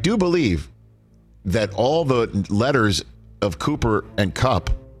 I do believe that all the letters of Cooper and Kupp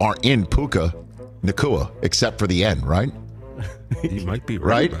are in Puka Nacua, except for the N, right? You might be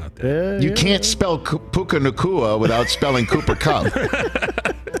right about that. You can't spell Puka Nacua without spelling Cooper Kupp.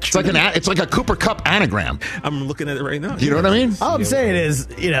 It's like a Cooper Kupp anagram. I'm looking at it right now. You know what I mean? All I'm saying is,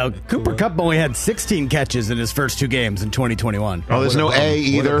 Cooper Kupp only had 16 catches in his first 2 games in 2021. Oh, there's no A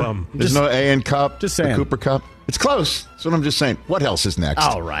either. There's no A in Kupp. Just saying. Cooper Kupp. It's close. That's what I'm just saying. What else is next?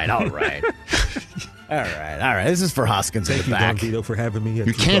 All right. All right. This is for Hoskins in the back. Thank you, Don Vito, for having me.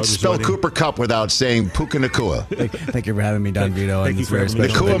 You can't spell Cooper Kupp without saying Puka Nacua. Thank you for having me, Don Vito. Thank you for having me.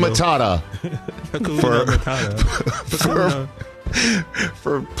 Nacua Matata.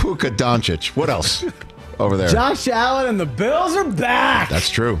 For Puka Doncic. What else over there? Josh Allen and the Bills are back. That's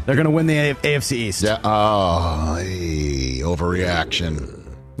true. They're going to win the AFC East. Yeah. Oh, overreaction.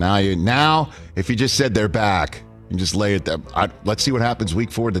 Now, if you just said they're back, you just lay it there. Let's see what happens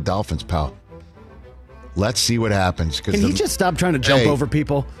week 4 to the Dolphins, pal. Let's see what happens. Can he just stop trying to jump over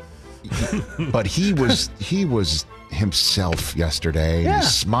people? But he was himself yesterday. Yeah.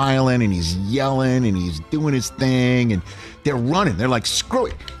 He's smiling and he's yelling and he's doing his thing and they're running. They're like, screw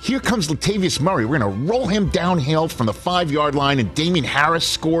it. Here comes Latavius Murray. We're going to roll him downhill from the 5-yard line and Damian Harris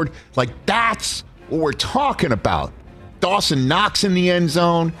scored. Like, that's what we're talking about. Dawson Knox in the end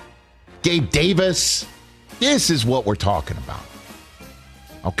zone. Gabe Davis. This is what we're talking about.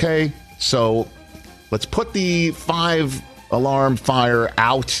 Okay? So let's put the 5-alarm fire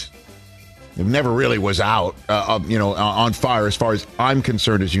out. It never really was out, on fire as far as I'm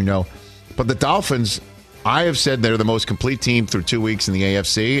concerned, as you know. But the Dolphins, I have said they're the most complete team through 2 weeks in the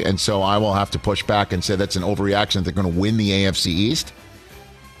AFC, and so I will have to push back and say that's an overreaction. They're going to win the AFC East.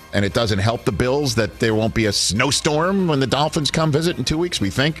 And it doesn't help the Bills that there won't be a snowstorm when the Dolphins come visit in 2 weeks, we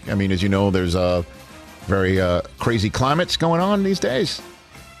think. I mean, as you know, there's very crazy climates going on these days.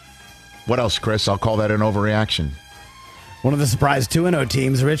 What else, Chris? I'll call that an overreaction. One of the surprise 2-0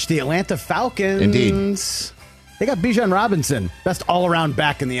 teams, Rich, the Atlanta Falcons. Indeed. They got Bijan Robinson, best all-around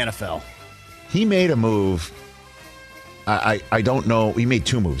back in the NFL. He made a move I don't know. He made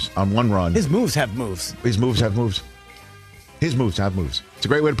 2 moves on one run. His moves have moves. His moves have moves. His moves have moves. It's a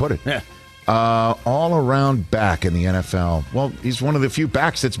great way to put it. Yeah. All-around back in the NFL. Well, he's one of the few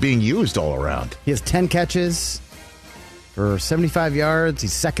backs that's being used all around. He has 10 catches for 75 yards.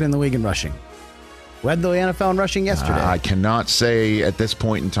 He's second in the league in rushing. Led the NFL in rushing yesterday. I cannot say at this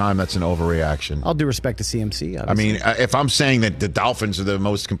point in time that's an overreaction. All due respect to CMC, obviously. I mean, if I'm saying that the Dolphins are the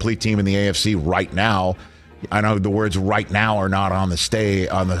most complete team in the AFC right now, I know the words "right now" are not on the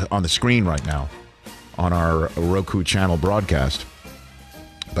screen right now on our Roku channel broadcast.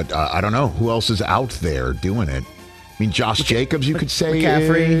 But I don't know who else is out there doing it. I mean, Josh Jacobs, you could say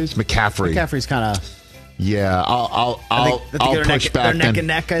is McCaffrey. McCaffrey's kind of. Yeah, I'll push back. They're neck and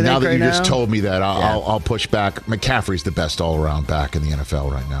neck, I think, now that right you now. just told me that, I'll push back. McCaffrey's the best all-around back in the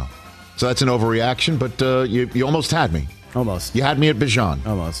NFL right now. So that's an overreaction, but you almost had me. Almost. You had me at Bijan.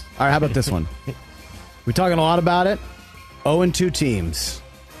 Almost. All right, how about this one? We're talking a lot about it. 0-2 teams.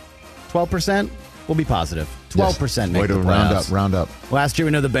 12%? We'll be positive. 12% make the playoffs. Round up. Last year,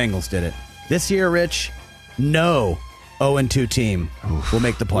 we know the Bengals did it. This year, Rich, no 0-2 team will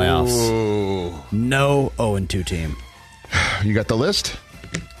make the playoffs. Ooh. No 0-2 team. You got the list?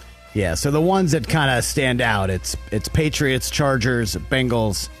 Yeah, so the ones that kind of stand out, it's Patriots, Chargers,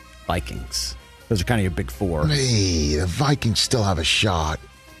 Bengals, Vikings. Those are kind of your big 4. Hey, the Vikings still have a shot.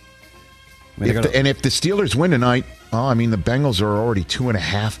 If the Steelers win tonight, well, I mean, the Bengals are already 2.5 behind the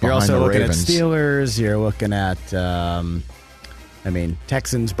Ravens. You're also looking at Steelers. You're looking at,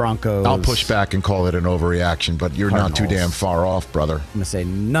 Texans, Broncos. I'll push back and call it an overreaction, but you're Cardinals. not too damn far off, brother. I'm going to say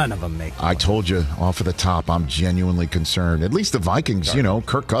none of them make it. I told you off of the top, I'm genuinely concerned. At least the Vikings,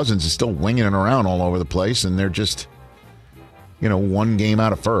 Kirk Cousins is still winging it around all over the place, and they're just, 1 game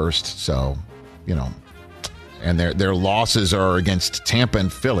out of first. So, and their losses are against Tampa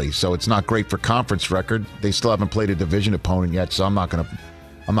and Philly, so it's not great for conference record. They still haven't played a division opponent yet, so I'm not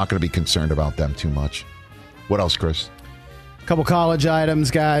gonna be concerned about them too much. What else, Chris? A couple college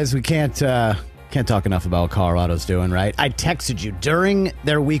items, guys. We can't talk enough about what Colorado's doing, right? I texted you during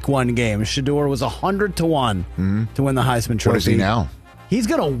their week 1 game. Shedeur was 100-1 to win the Heisman Trophy. What is he now? He's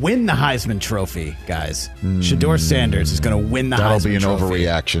going to win the Heisman Trophy, guys. Shedeur Sanders is going to win the Heisman Trophy. That'll be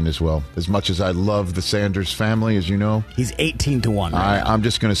an overreaction as well. As much as I love the Sanders family, as you know. He's 18-1 right now. I'm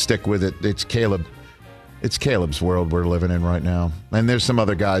just going to stick with it. It's Caleb. It's Caleb's world we're living in right now. And there's some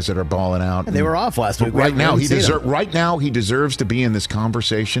other guys that are balling out. And they were off last week. Right now, he deserves to be in this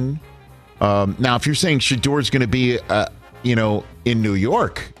conversation. Now, if you're saying Shedeur's going to be, in New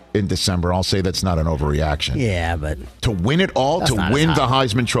York in December, I'll say that's not an overreaction. Yeah, but to win it all, to win the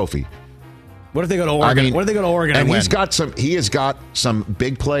Heisman Trophy. What if they go to Oregon? What if they go to Oregon and win? He has got some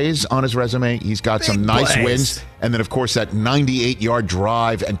big plays on his resume. He's got some nice wins, and then of course that 98-yard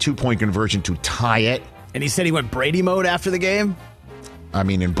drive and 2-point conversion to tie it. And he said he went Brady mode after the game. I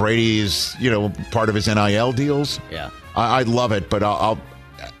mean, and Brady is part of his NIL deals. Yeah, I love it, but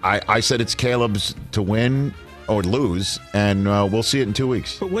I said it's Caleb's to win or lose, and we'll see it in 2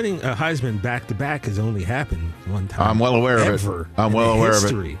 weeks. But winning a Heisman back-to-back has only happened one time. I'm well aware of it. I'm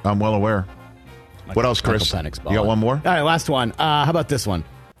well aware. What else, Chris? You got one more? All right, last one. How about this one?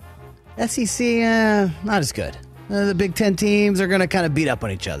 SEC, not as good. The Big Ten teams are going to kind of beat up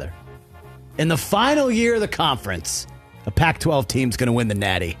on each other. In the final year of the conference, a Pac-12 team's going to win the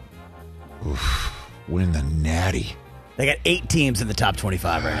Natty. Oof, win the Natty. They got 8 teams in the top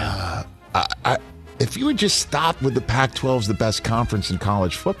 25 right now. If you would just stop with the Pac-12's the best conference in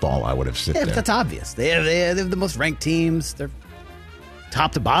college football, I would have said that. That's obvious. They have the most ranked teams. They're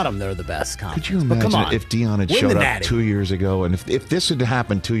top to bottom. They're the best conference. Could you imagine if Deion had showed up 2 years ago, and if this had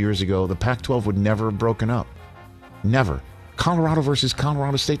happened 2 years ago, the Pac-12 would never have broken up. Never. Colorado versus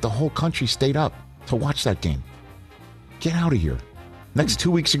Colorado State, the whole country stayed up to watch that game. Get out of here. Next 2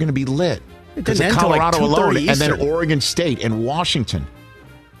 weeks are going to be lit. Because of Colorado alone, and then Oregon State and Washington.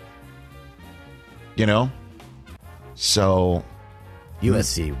 So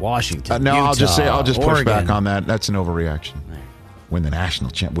USC, Washington. No, Utah, I'll just Oregon. push back on that. That's an overreaction. Win the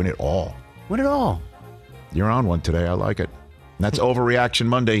national champ. Win it all. Win it all. You're on one today. I like it. That's Overreaction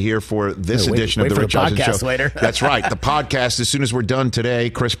Monday here for this edition of the Rich Eisen Show. Later. That's right. The podcast, as soon as we're done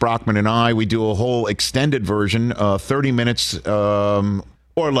today, Chris Brockman and I, we do a whole extended version, 30 minutes or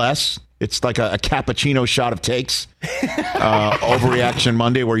less. It's like a cappuccino shot of takes. Overreaction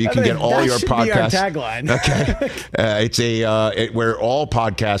Monday, where you can get all your podcasts. That should be our tagline. Okay. It's where all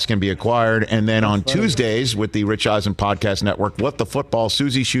podcasts can be acquired. And then on Tuesdays with the Rich Eisen Podcast Network, What the Football,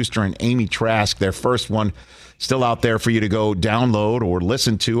 Susie Schuster and Amy Trask, their first one, still out there for you to go download or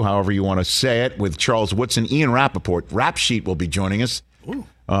listen to, however you want to say it, with Charles Woodson. Ian Rappaport, Rap Sheet, will be joining us.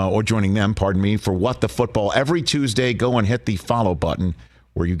 or joining them, pardon me, for What the Football every Tuesday. Go and hit the follow button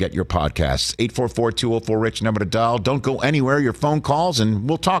where you get your podcasts. 844-204-RICH, number to dial. Don't go anywhere. Your phone calls, and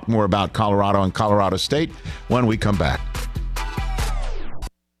we'll talk more about Colorado and Colorado State when we come back.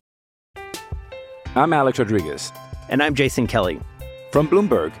 I'm Alex Rodriguez. And I'm Jason Kelly. From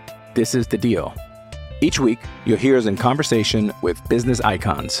Bloomberg, this is The Deal. Each week, you'll hear us in conversation with business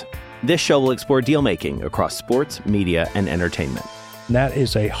icons. This show will explore deal-making across sports, media, and entertainment. That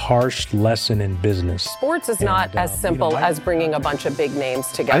is a harsh lesson in business. Sports is not as simple as bringing a bunch of big names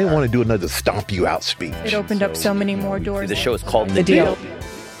together. I didn't want to do another stomp you out speech. It opened up so many more doors. The show is called The Deal.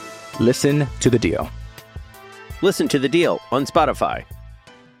 Listen to The Deal. Listen to The Deal on Spotify.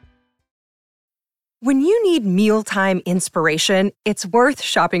 When you need mealtime inspiration, it's worth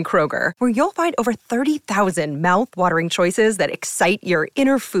shopping Kroger, where you'll find over 30,000 mouth-watering choices that excite your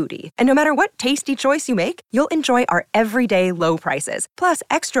inner foodie. And no matter what tasty choice you make, you'll enjoy our everyday low prices, plus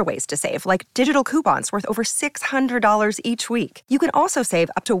extra ways to save, like digital coupons worth over $600 each week. You can also save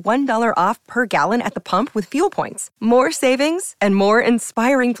up to $1 off per gallon at the pump with fuel points. More savings and more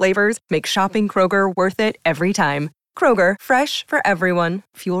inspiring flavors make shopping Kroger worth it every time. Kroger, fresh for everyone.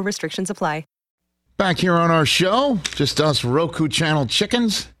 Fuel restrictions apply. Back here on our show, just us Roku channel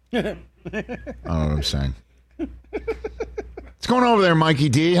chickens. I don't know what I'm saying. What's going on over there, Mikey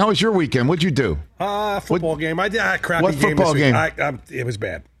D? How was your weekend? What'd you do? Football game. I did a crappy what game. Football game? It was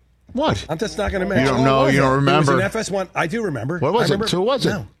bad. What? I'm just not going to mention. You don't know? You don't remember? It was an FS1. I do remember. What was it? Who was it?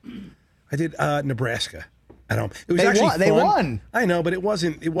 No. I did Nebraska at home. It was actually fun. They won. I know, but it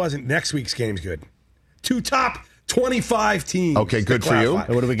wasn't. Next week's game's good. 2 top 25 teams. Okay, good for you. What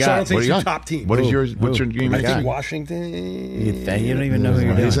do we got? What do you got? Top teams. What's your game? I think Washington. You don't even know who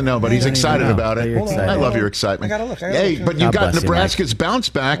you're doing. But he's excited about it. I love your I excitement. gotta look. Hey, but you got Nebraska's bounce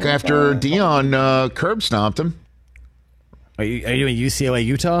back after Deion curb stomped him. Are you doing UCLA,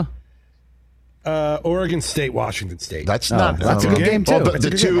 Utah? Oregon State, Washington State. That's not. That's a good game too.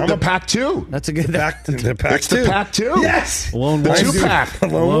 The Pac-2. That's a good. The Pac-2. It's the Pac-2. Yes. Lone The Wolves. 2-pack.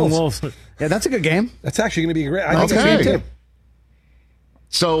 Lone Wolves. Yeah, that's a good game. That's actually going to be great. I think it's a good game too.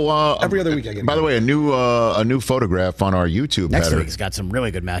 So every other week I get. By the way, a new photograph on our YouTube Next header. week's got some really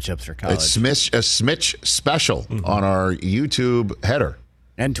good matchups for college. It's a Smitch special on our YouTube header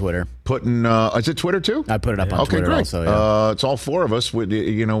and Twitter. Putting is it Twitter too? I put it up on Twitter. Great. Also, yeah. It's all four of us with the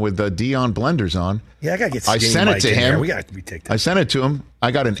Deion blenders on. Yeah, I gotta get. I sent it to him. We got to take that. I sent it to him.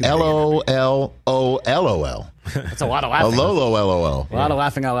 I got an LOLOLOL. That's a lot of laughing. A LOL. A lot of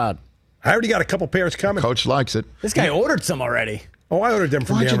laughing out loud. I already got a couple pairs coming. Coach likes it. This guy ordered some already. Oh, I ordered them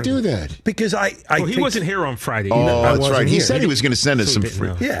from Why'd Darren. you do that? Because he wasn't here on Friday. Oh, that's right. He said he was going to send us some didn't free.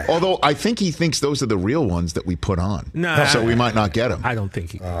 know. Yeah. Although I think he thinks those are the real ones that we put on. No. So we might not get them. I don't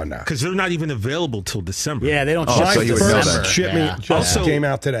think he. Oh, no. Because they're not even available till December. Yeah, they don't Oh, ship so you would know December. that. Shipment just Also, came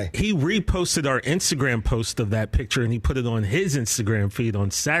out today. He reposted our Instagram post of that picture and he put it on his Instagram feed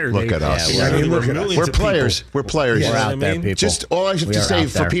on Saturday. Look at us. Yeah, And there look were at us. millions We're of players. people. We're players. You know We're what out I there, mean? people. Just all I have We to are say out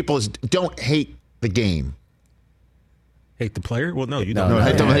for there. people is don't hate the game. Hate the player? Well, no, you No, don't.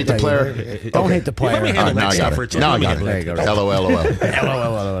 No, don't hate the player. Don't hate the player. Let me handle now that I got effort. it. Now I Let me got handle it. that.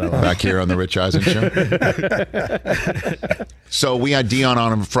 LOL. Back here on the Rich Eisen Show. So we had Deion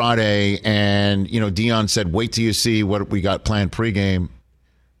on him Friday, and Deion said, "Wait till you see what we got planned pregame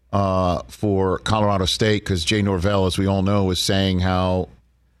for Colorado State," because Jay Norvell, as we all know, was saying how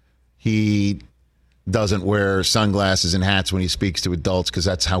he doesn't wear sunglasses and hats when he speaks to adults because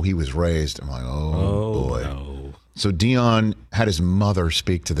that's how he was raised. I'm like, oh boy. No. So Deion had his mother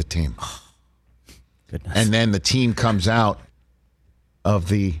speak to the team. Goodness. And then the team comes out of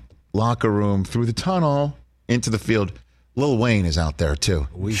the locker room through the tunnel into the field. Lil Wayne is out there too.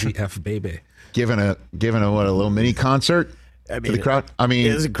 Weezy F baby. Giving a little mini concert to the crowd. I mean,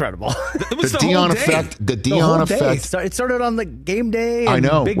 it was incredible. It was the the Deion whole day. effect. The The whole Deion day. effect. It started on the game day. I And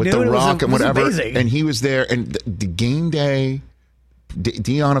know, Big with Noon. The Rock and it was whatever. amazing. And he was there. And the game day,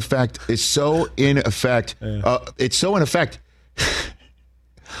 Deion effect is so in effect. It's so in effect.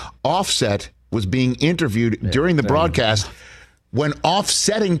 Offset was being interviewed during the broadcast when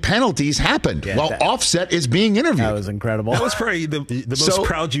offsetting penalties happened while Offset is being interviewed. That was incredible. That was probably the most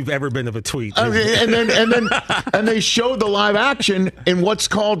proud you've ever been of a tweet. And they showed the live action in what's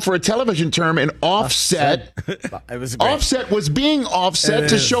called, for a television term, an offset. It was great. Offset was being offset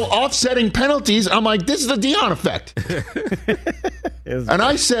to show offsetting penalties. I'm like, this is the Deion effect. And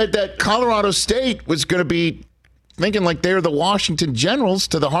I said that Colorado State was going to be thinking like they're the Washington Generals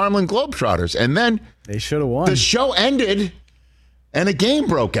to the Harlem Globetrotters. And then they should have won. The show ended and a game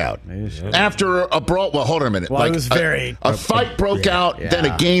broke out after a brawl. Well, hold on a minute. Well, it was a fight broke out, then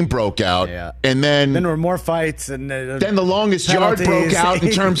a game broke out, and then there were more fights, and then the longest yard broke out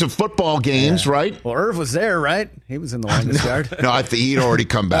in terms of football games, right? Well, Irv was there, right? He was in the longest yard. No, I think he'd already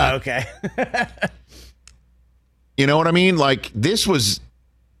come back. Oh, okay. You know what I mean? Like, this was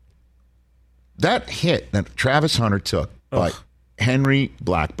that hit that Travis Hunter took by Henry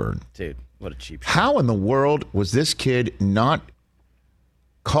Blackburn. Dude, what a cheap shot. How in the world was this kid not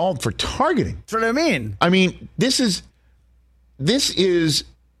called for targeting? That's what I mean. I mean, this is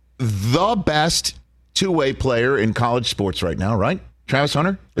the best two-way player in college sports right now, right? Travis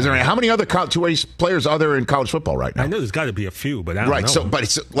Hunter? How many other two-way players are there in college football right now? I know there's got to be a few, but I don't know. Right, so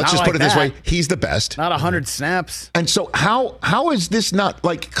let's just put it this way. He's the best. Not 100 snaps. And so how is this not,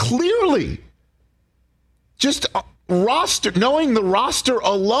 like, clearly just knowing the roster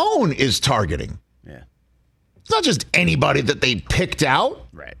alone is targeting? Yeah. It's not just anybody that they picked out.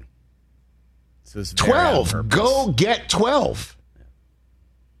 Right. So it's 12. Go get 12. Yeah.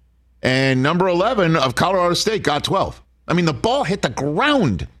 And number 11 of Colorado State got 12. I mean, the ball hit the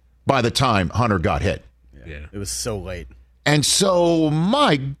ground by the time Hunter got hit. Yeah. It was so late. And so,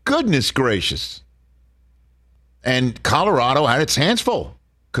 my goodness gracious. And Colorado had its hands full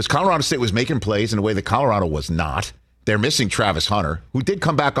because Colorado State was making plays in a way that Colorado was not. They're missing Travis Hunter, who did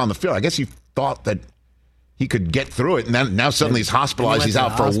come back on the field. I guess he thought that he could get through it, and then now suddenly he's hospitalized. He's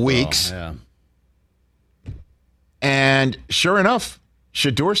out for weeks. Yeah. And sure enough,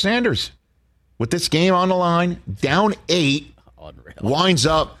 Shedeur Sanders, with this game on the line, down 8, winds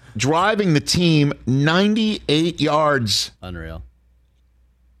up driving the team 98 yards. Unreal.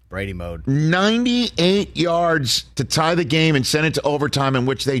 Brady mode. 98 yards to tie the game and send it to overtime, in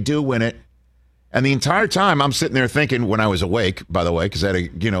which they do win it. And the entire time, I'm sitting there thinking, when I was awake, by the way, because I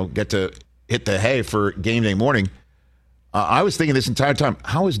had to, get to hit the hay for game day morning, I was thinking this entire time,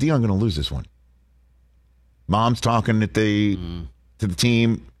 how is Deion going to lose this one? Mom's talking to the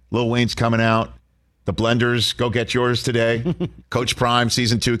team. Lil Wayne's coming out. The Blenders, go get yours today. Coach Prime,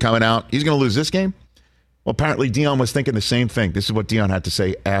 season 2 coming out. He's going to lose this game? Well, apparently Deion was thinking the same thing. This is what Deion had to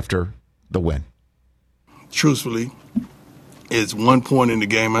say after the win. Truthfully, it's one point in the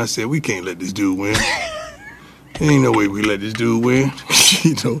game I said, we can't let this dude win. There ain't no way we let this dude win.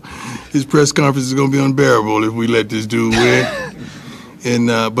 His press conference is going to be unbearable if we let this dude win. And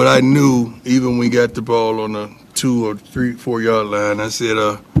but I knew even when we got the ball on the 2 or 3, 4 yard line, I said,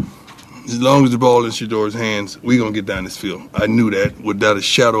 as long as the ball in Shedeur's hands, we're going to get down this field. I knew that without a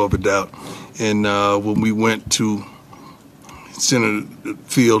shadow of a doubt. And when we went to center the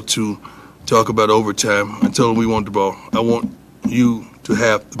field to talk about overtime, I told him we want the ball. I want you to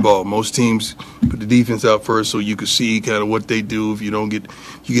have the ball. Most teams put the defense out first so you can see kind of what they do. If you don't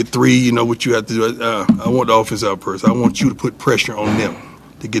get 3, you know what you have to do. I want the offense out first. I want you to put pressure on them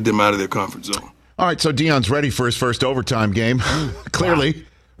to get them out of their comfort zone. All right, so Deion's ready for his first overtime game. Clearly,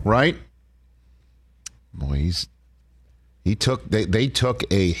 right? Boy, they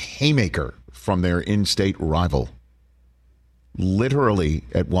took a haymaker from their in-state rival. Literally,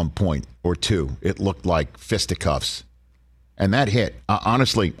 at one point or two, it looked like fisticuffs. And that hit.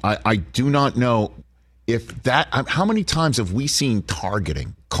 Honestly, I do not know if that. How many times have we seen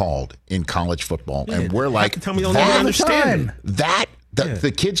targeting called in college football? Yeah, and we're like, tell me, you'll never understand that.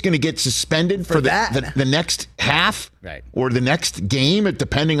 The kid's going to get suspended for the next half, right, or the next game,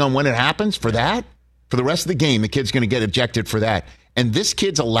 depending on when it happens. For that, for the rest of the game, the kid's going to get ejected for that. And this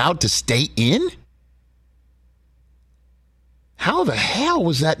kid's allowed to stay in? How the hell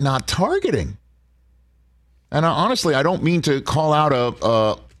was that not targeting? And honestly, I don't mean to call out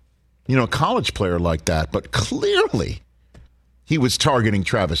a college player like that, but clearly he was targeting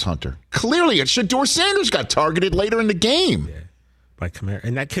Travis Hunter. Clearly, Shedeur Sanders got targeted later in the game. Yeah, by Kamara.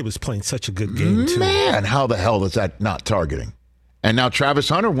 And that kid was playing such a good game, too. Man, how the hell is that not targeting? And now Travis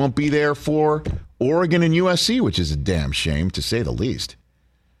Hunter won't be there for Oregon and USC, which is a damn shame, to say the least.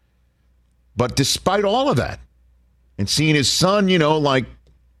 But despite all of that, and seeing his son,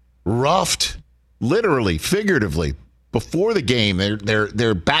 roughed, literally, figuratively, before the game,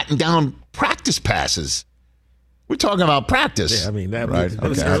 they're batting down practice passes. We're talking about practice. Yeah, I mean, that right?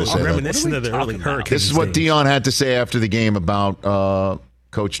 was reminiscent of the early Hurricanes. This is what Deion had to say after the game about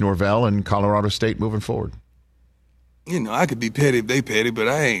Coach Norvell and Colorado State moving forward. I could be petty if they petty, but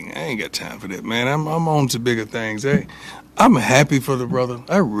I ain't got time for that, man. I'm on to bigger things. I'm happy for the brother.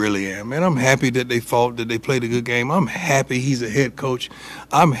 I really am, man. I'm happy that they fought, that they played a good game. I'm happy he's a head coach.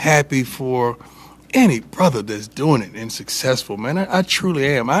 I'm happy for any brother that's doing it and successful, man. I truly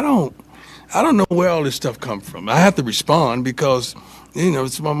am. I don't know where all this stuff comes from. I have to respond because You know,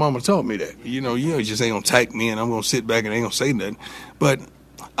 it's my mama taught me that. You just ain't gonna attack me and I'm gonna sit back and ain't gonna say nothing. But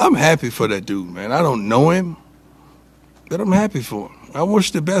I'm happy for that dude, man. I don't know him, but I'm happy for him. I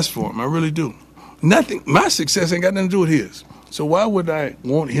wish the best for him. I really do. My success ain't got nothing to do with his. So why would I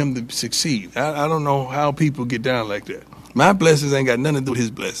want him to succeed? I don't know how people get down like that. My blessings ain't got nothing to do with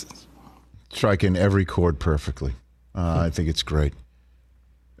his blessings. Striking every chord perfectly. I think it's great.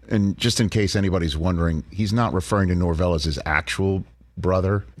 And just in case anybody's wondering, he's not referring to Norvell as his actual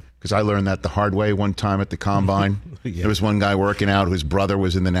brother, because I learned that the hard way one time at the Combine. There was one guy working out whose brother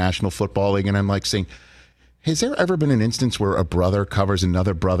was in the National Football League, and I'm like saying, has there ever been an instance where a brother covers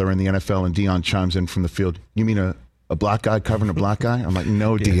another brother in the NFL and Dion chimes in from the field? You mean a black guy covering a black guy? I'm like,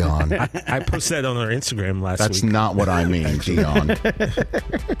 no, Dion. I posted that on our Instagram last week. That's not what I mean, Dion.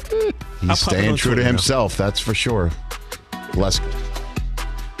 He's staying true to himself, that's for sure. Less